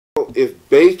if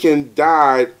bacon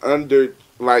died under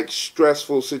like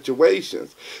stressful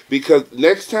situations. Because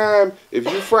next time, if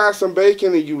you fry some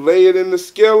bacon and you lay it in the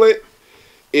skillet,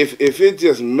 if it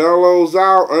just mellows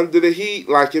out under the heat,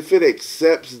 like if it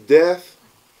accepts death,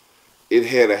 it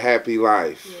had a happy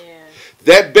life. Yeah.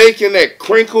 That bacon that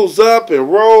crinkles up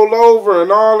and roll over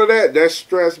and all of that, that's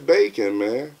stressed bacon,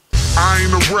 man. I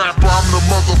ain't a rapper, I'm the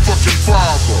motherfucking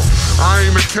father. I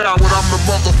ain't a coward, I'm the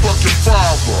motherfucking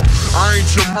father. I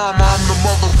ain't your mama, I'm the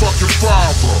motherfucking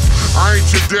father. I ain't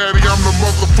your daddy, I'm the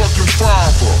motherfucking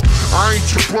father. I ain't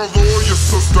your brother or your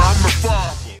sister, I'm the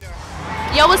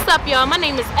father. Yo, what's up, y'all? My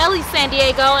name is Ellie San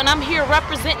Diego, and I'm here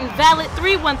representing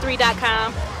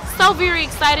Valid313.com. So very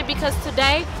excited because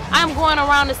today I'm going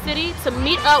around the city to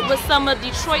meet up with some of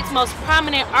Detroit's most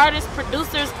prominent artists,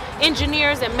 producers,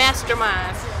 engineers, and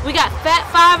masterminds. We got Fatt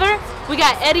Father, we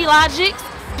got Eddie Logics,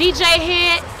 DJ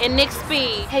Head, and Nick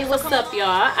Speed. Hey, what's up, y'all?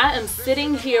 I am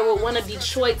sitting here with one of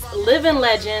Detroit's living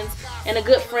legends and a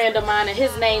good friend of mine, and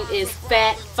his name is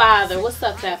Fatt Father. What's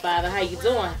up, Fatt Father? How you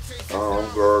doing? Oh,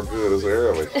 I'm going good. It's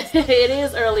early. It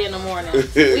is early in the morning.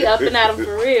 We up and at 'em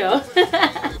for real.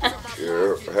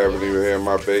 Yeah, haven't even had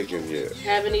my bacon yet.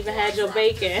 Haven't even had your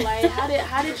bacon. Like,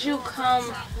 how did you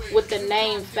come with the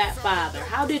name Fatt Father?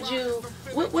 How did you?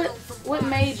 What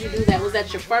made you do that? Was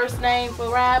that your first name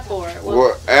for rap or?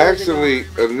 Well, actually,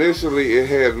 initially it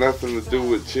had nothing to do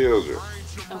with children.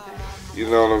 Okay. You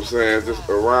know what I'm saying? Just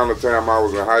around the time I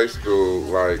was in high school,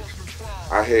 like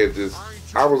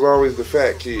I was always the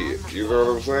fat kid. You know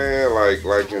what I'm saying?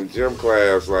 Like in gym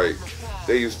class, like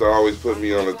they used to always put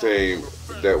me on a team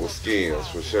that was skins,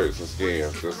 for shirts and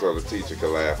skins, just so the teacher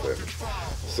could laugh at me.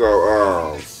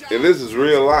 So, and this is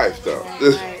real life though.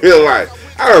 This is real life.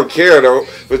 I don't care though,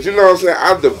 but you know what I'm saying?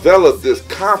 I developed this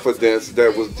confidence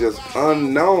that was just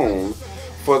unknown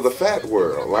for the fat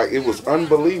world. Like, it was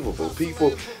unbelievable.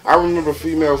 People, I remember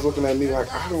females looking at me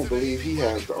like, I don't believe he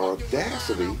has the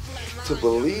audacity to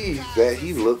believe that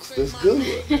he looks this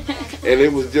good. And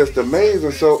it was just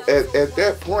amazing. So at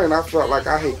that point, I felt like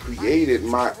I had created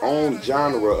my own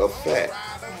genre of fat.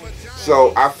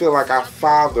 So I feel like I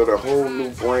fathered a whole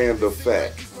new brand of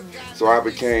fat. So I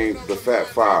became the Fatt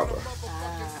Father.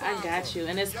 I got you.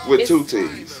 And it's two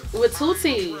T's. With two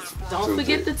T's. Don't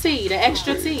forget the T, the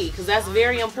extra T, because that's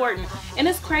very important. And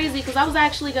it's crazy because I was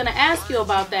actually going to ask you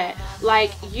about that.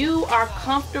 Like, you are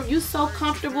comfortable, you so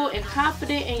comfortable and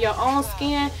confident in your own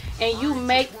skin, and you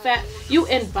you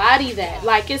embody that.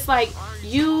 Like, it's like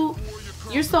you're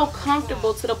so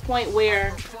comfortable to the point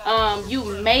where you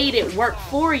made it work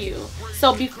for you.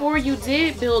 So before you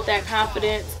did build that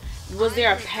confidence, was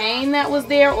there a pain that was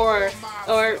there, or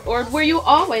were you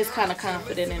always kind of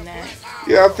confident in that?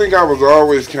 Yeah, I think I was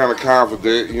always kind of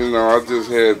confident. You know, I just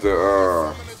had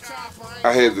to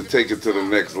I had to take it to the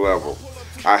next level.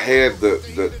 I had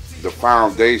the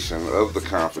foundation of the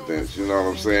confidence, you know what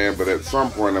I'm saying? But at some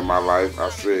point in my life, I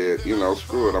said, you know,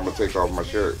 screw it, I'm gonna take off my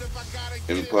shirt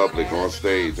in public, on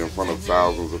stage, in front of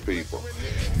thousands of people.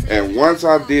 And once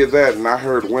I did that and I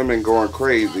heard women going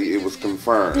crazy, it was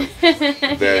confirmed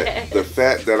that the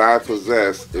fat that I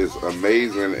possess is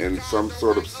amazing and some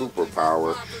sort of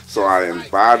superpower. So I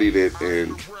embodied it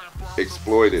and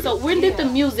exploited it. So when did the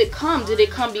music come? Did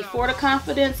it come before the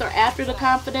confidence or after the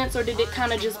confidence, or did it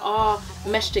kind of just all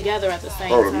mesh together at the same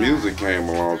time? Oh, the music came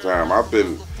a long time.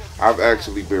 I've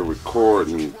actually been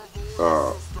recording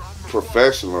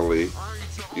professionally,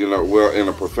 you know, well, in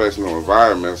a professional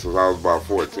environment since I was about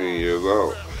 14 years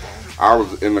old. I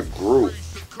was in a group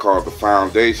called The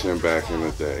Foundation back in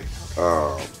the day,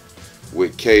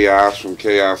 with Killahz from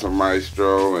Killahz and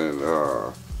Maestro,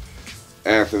 and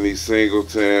Anthony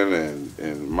Singleton,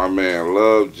 and my man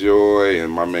Lovejoy,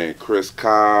 and my man Chris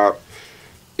Cobb.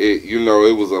 You know,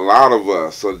 it was a lot of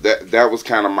us. So that was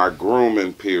kind of my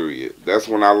grooming period. That's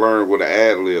when I learned what an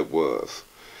ad-lib was.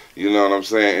 You know what I'm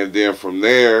saying? And then from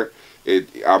there,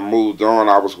 I moved on.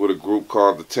 I was with a group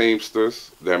called the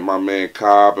Teamsters that my man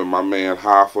Cobb and my man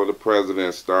Hoffa, the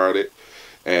president, started.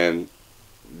 And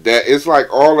that it's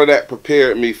like all of that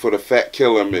prepared me for the Fat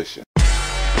Killer mission.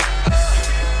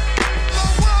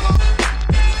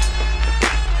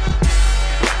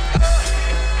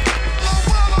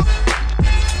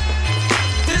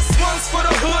 This one's for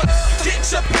the hood.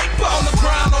 Get your paper on the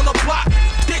ground, on the block.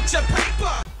 Get your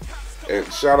paper. And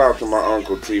shout out to my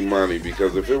uncle T Money,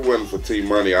 because if it wasn't for T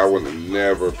Money, I would have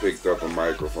never picked up a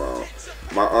microphone.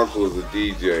 My uncle is a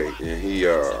DJ, and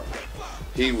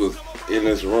he was in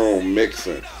this room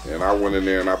mixing, and I went in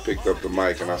there and I picked up the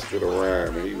mic and I spit a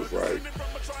rhyme, and he was like,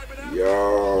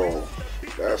 "Yo,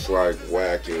 that's like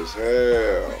whack as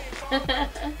hell."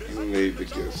 You need to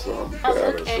get something I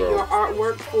better. look at your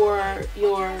artwork for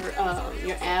your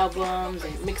albums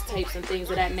and mixtapes and things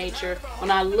of that nature.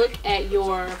 When I look at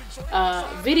your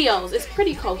videos, it's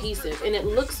pretty cohesive and it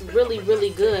looks really,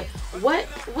 really good.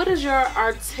 What is your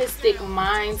artistic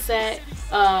mindset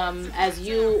as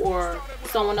you or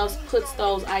someone else puts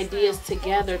those ideas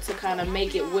together to kind of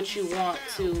make it what you want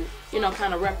to,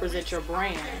 kind of represent your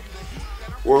brand?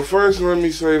 Well, first let me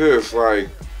say this, like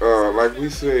we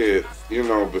said,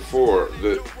 before,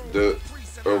 the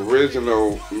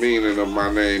original meaning of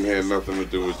my name had nothing to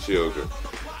do with children.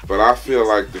 But I feel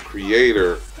like the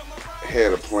Creator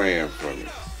had a plan for me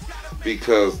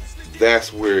because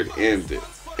that's where it ended.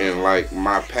 And like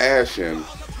my passion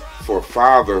for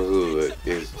fatherhood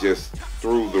is just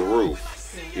through the roof.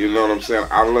 You know what I'm saying?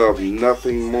 I love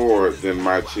nothing more than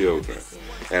my children.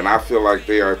 And I feel like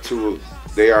they are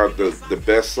the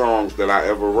best songs that I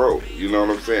ever wrote. You know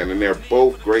what I'm saying? And they're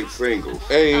both great singles.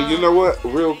 Hey, and you know what?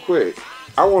 Real quick,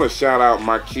 I want to shout out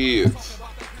my kids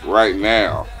right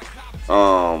now.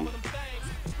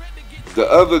 The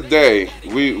other day,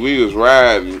 we was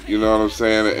riding, you know what I'm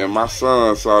saying? And my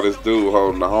son saw this dude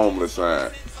holding the homeless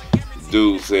sign.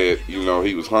 Dude said,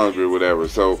 he was hungry or whatever.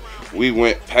 So we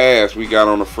went past, we got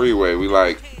on the freeway. We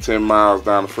like 10 miles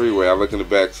down the freeway. I look in the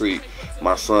back seat.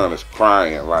 My son is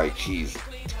crying like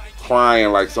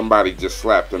somebody just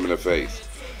slapped him in the face.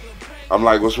 I'm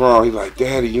like, what's wrong? He's like,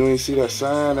 Daddy, you ain't see that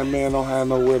sign? That man don't have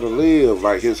nowhere to live.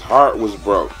 Like, his heart was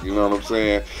broke. You know what I'm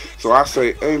saying? So I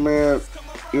say, hey, man,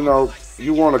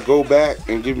 you want to go back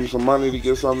and give him some money to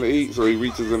get something to eat? So he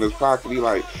reaches in his pocket. He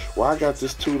like, well, I got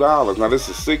this $2. Now, this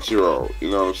is a 6-year-old. You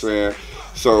know what I'm saying?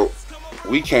 So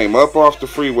we came up off the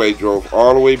freeway, drove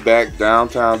all the way back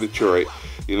downtown Detroit.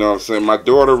 You know what I'm saying? My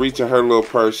daughter reaching her little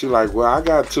purse. She like, well, I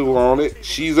got 2 on it.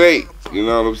 She's 8. You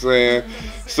know what I'm saying?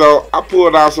 So I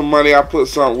pulled out some money. I put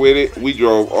something with it. We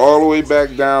drove all the way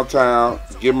back downtown,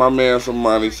 give my man some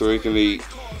money so he can eat.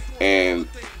 And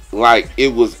like,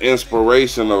 it was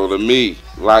inspirational to me,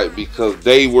 like, because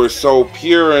they were so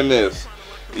pure in this.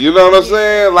 You know what I'm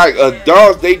saying? Like,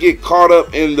 adults, they get caught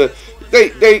up in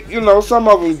they some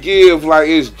of them give like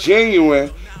it's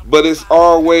genuine, but it's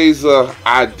always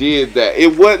I did that.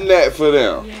 It wasn't that for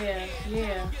them. Yeah.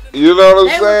 You know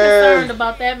what I'm saying? They were concerned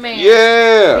about that man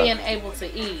being able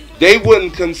to eat. They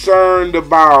wasn't concerned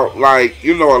about, like,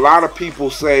 a lot of people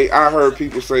say, I heard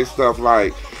people say stuff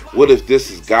like, what if this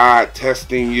is God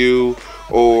testing you?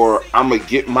 Or I'm going to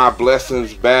get my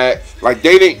blessings back. Like,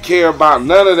 they didn't care about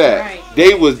none of that. Right.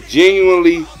 They was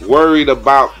genuinely worried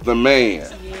about the man.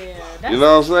 You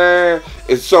know what I'm saying?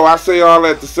 And so I say all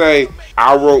that to say,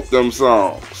 I wrote them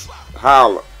songs.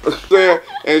 Holla.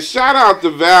 And shout out to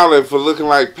Valid for looking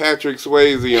like Patrick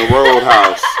Swayze in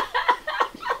Roadhouse.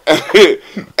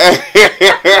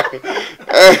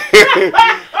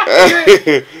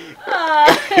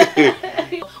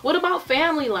 What about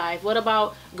family life? What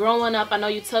about growing up? I know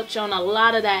you touch on a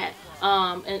lot of that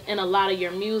in a lot of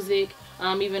your music,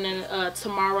 even in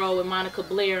Tomorrow with Monica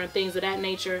Blair and things of that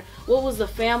nature. What was the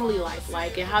family life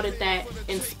like, and how did that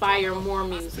inspire more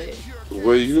music?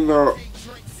 Well,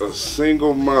 a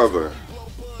single mother,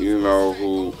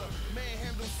 who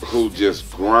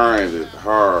just grinded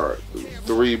hard.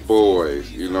 3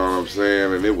 boys, you know what I'm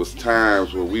saying? And it was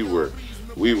times where we were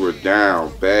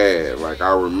down bad. Like,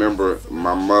 I remember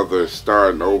my mother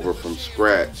starting over from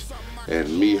scratch,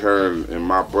 and me, her, and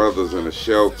my brothers in a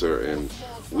shelter, and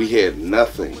we had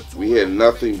nothing. We had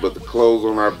nothing but the clothes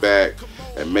on our back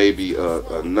and maybe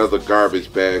another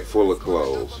garbage bag full of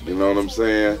clothes. You know what I'm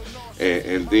saying?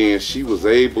 And then she was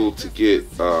able to get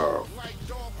a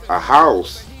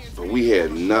house, but we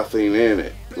had nothing in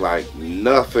it. Like,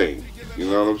 nothing. You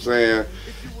know what I'm saying?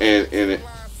 And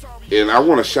I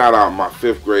want to shout out my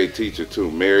 5th grade teacher too,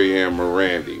 Mary Ann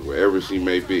Morandi, wherever she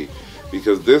may be.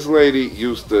 Because this lady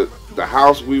the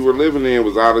house we were living in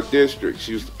was out of district.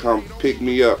 She used to come pick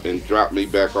me up and drop me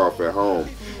back off at home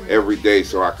every day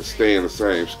so I could stay in the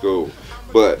same school.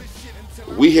 But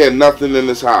we had nothing in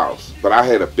this house, but I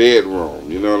had a bedroom,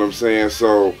 you know what I'm saying?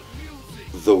 So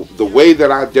the way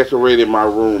that I decorated my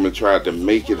room and tried to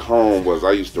make it home was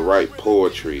I used to write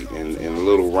poetry and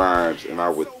little rhymes, and I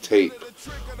would tape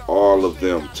all of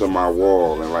them to my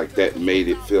wall, and like that made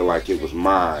it feel like it was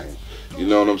mine. You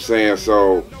know what I'm saying?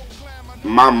 So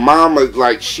my mama,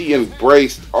 like, she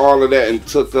embraced all of that and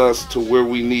took us to where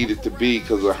we needed to be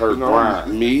because of her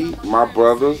grind. Me, my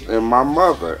brothers, and my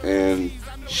mother, and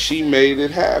she made it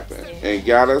happen and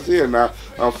got us here. Now,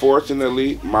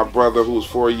 unfortunately, my brother, who's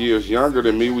 4 years younger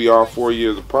than me, we all 4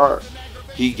 years apart,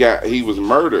 he was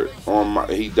murdered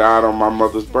he died on my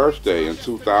mother's birthday in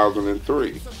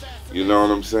 2003. You know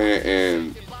what I'm saying?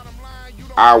 And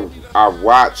I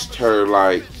watched her,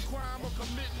 like,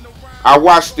 I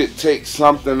watched it take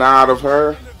something out of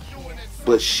her,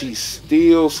 but she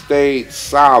still stayed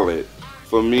solid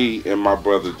for me and my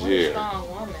brother Jerry.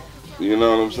 You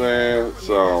know what I'm saying?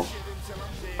 So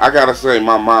I gotta say,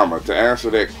 my mama, to answer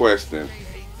that question,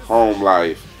 home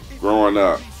life, growing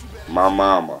up, my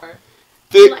mama.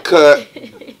 Thick cut,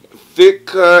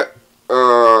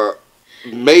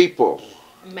 maple.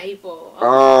 Maple. Okay.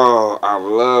 Oh, I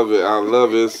love it. I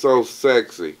love it. It's so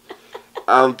sexy.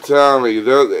 I'm telling you.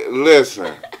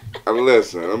 Listen.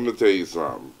 Let me tell you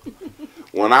something.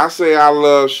 When I say I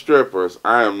love strippers,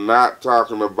 I am not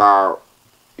talking about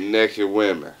naked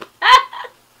women.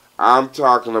 I'm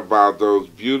talking about those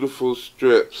beautiful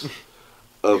strips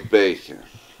of bacon.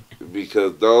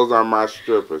 Because those are my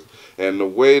strippers. And the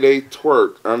way they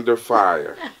twerk under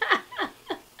fire.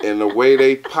 And the way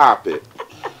they pop it.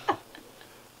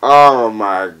 Oh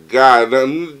my God.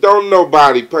 Don't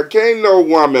nobody, can't no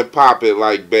woman pop it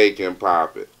like bacon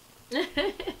pop it.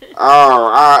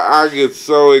 Oh, I get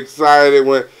so excited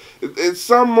when,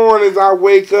 some mornings I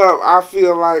wake up, I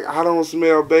feel like I don't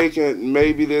smell bacon.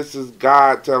 Maybe this is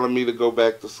God telling me to go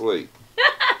back to sleep.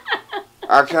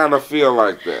 I kind of feel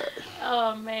like that.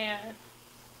 Oh, man.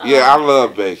 Yeah, I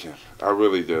love bacon. I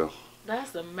really do.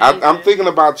 That's amazing. I'm thinking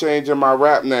about changing my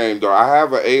rap name, though. I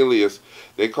have an alias.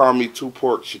 They call me Two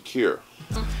Pork Shakir.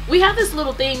 We have this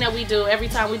little thing that we do every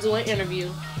time we do an interview.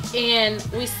 And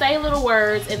we say little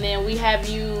words, and then we have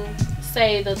you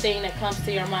say the thing that comes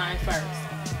to your mind first.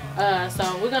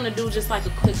 So we're going to do just like a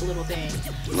quick little thing.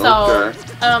 So,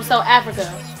 okay. So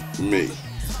Africa. Me.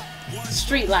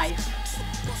 Street life.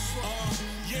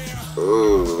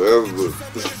 Oh,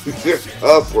 that's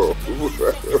hustle.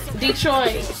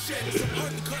 Detroit.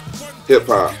 Hip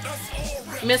hop.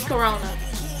 Miss Corona.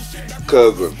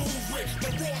 Cousin.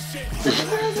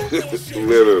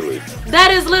 Literally.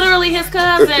 That is literally his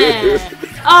cousin.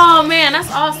 Oh man,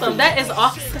 that's awesome. That is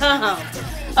awesome.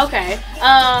 Okay.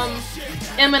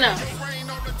 Eminem.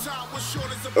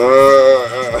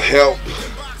 Help.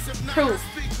 Proof.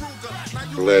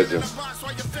 Legend.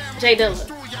 J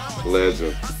Dilla.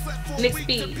 Legend. Nick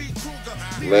Speed.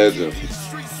 Legend.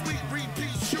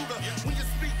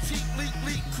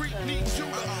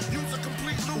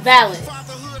 Valid.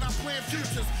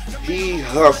 He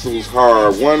hustles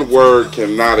hard. One word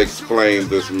cannot explain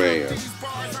this man.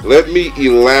 Let me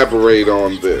elaborate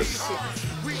on this.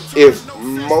 If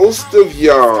most of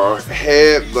y'all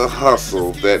had the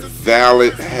hustle that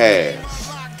Valid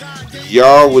has,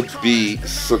 y'all would be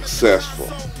successful.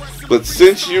 But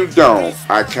since you don't,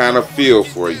 I kind of feel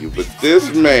for you. But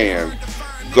this man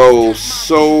goes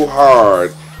so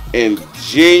hard and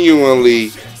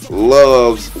genuinely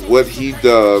loves what he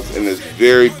does and is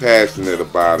very passionate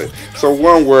about it. So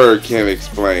one word can't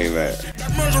explain that.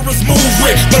 Murderers move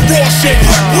with the raw shit.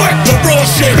 What? The raw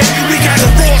shit. Baby, we got the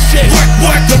raw shit.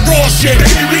 What? The raw shit.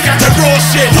 Baby, we got the raw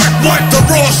shit. What? The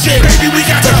raw shit. Baby, we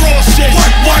got the raw shit.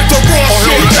 What? The raw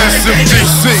shit.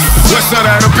 SMDC. West side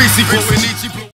of the BC.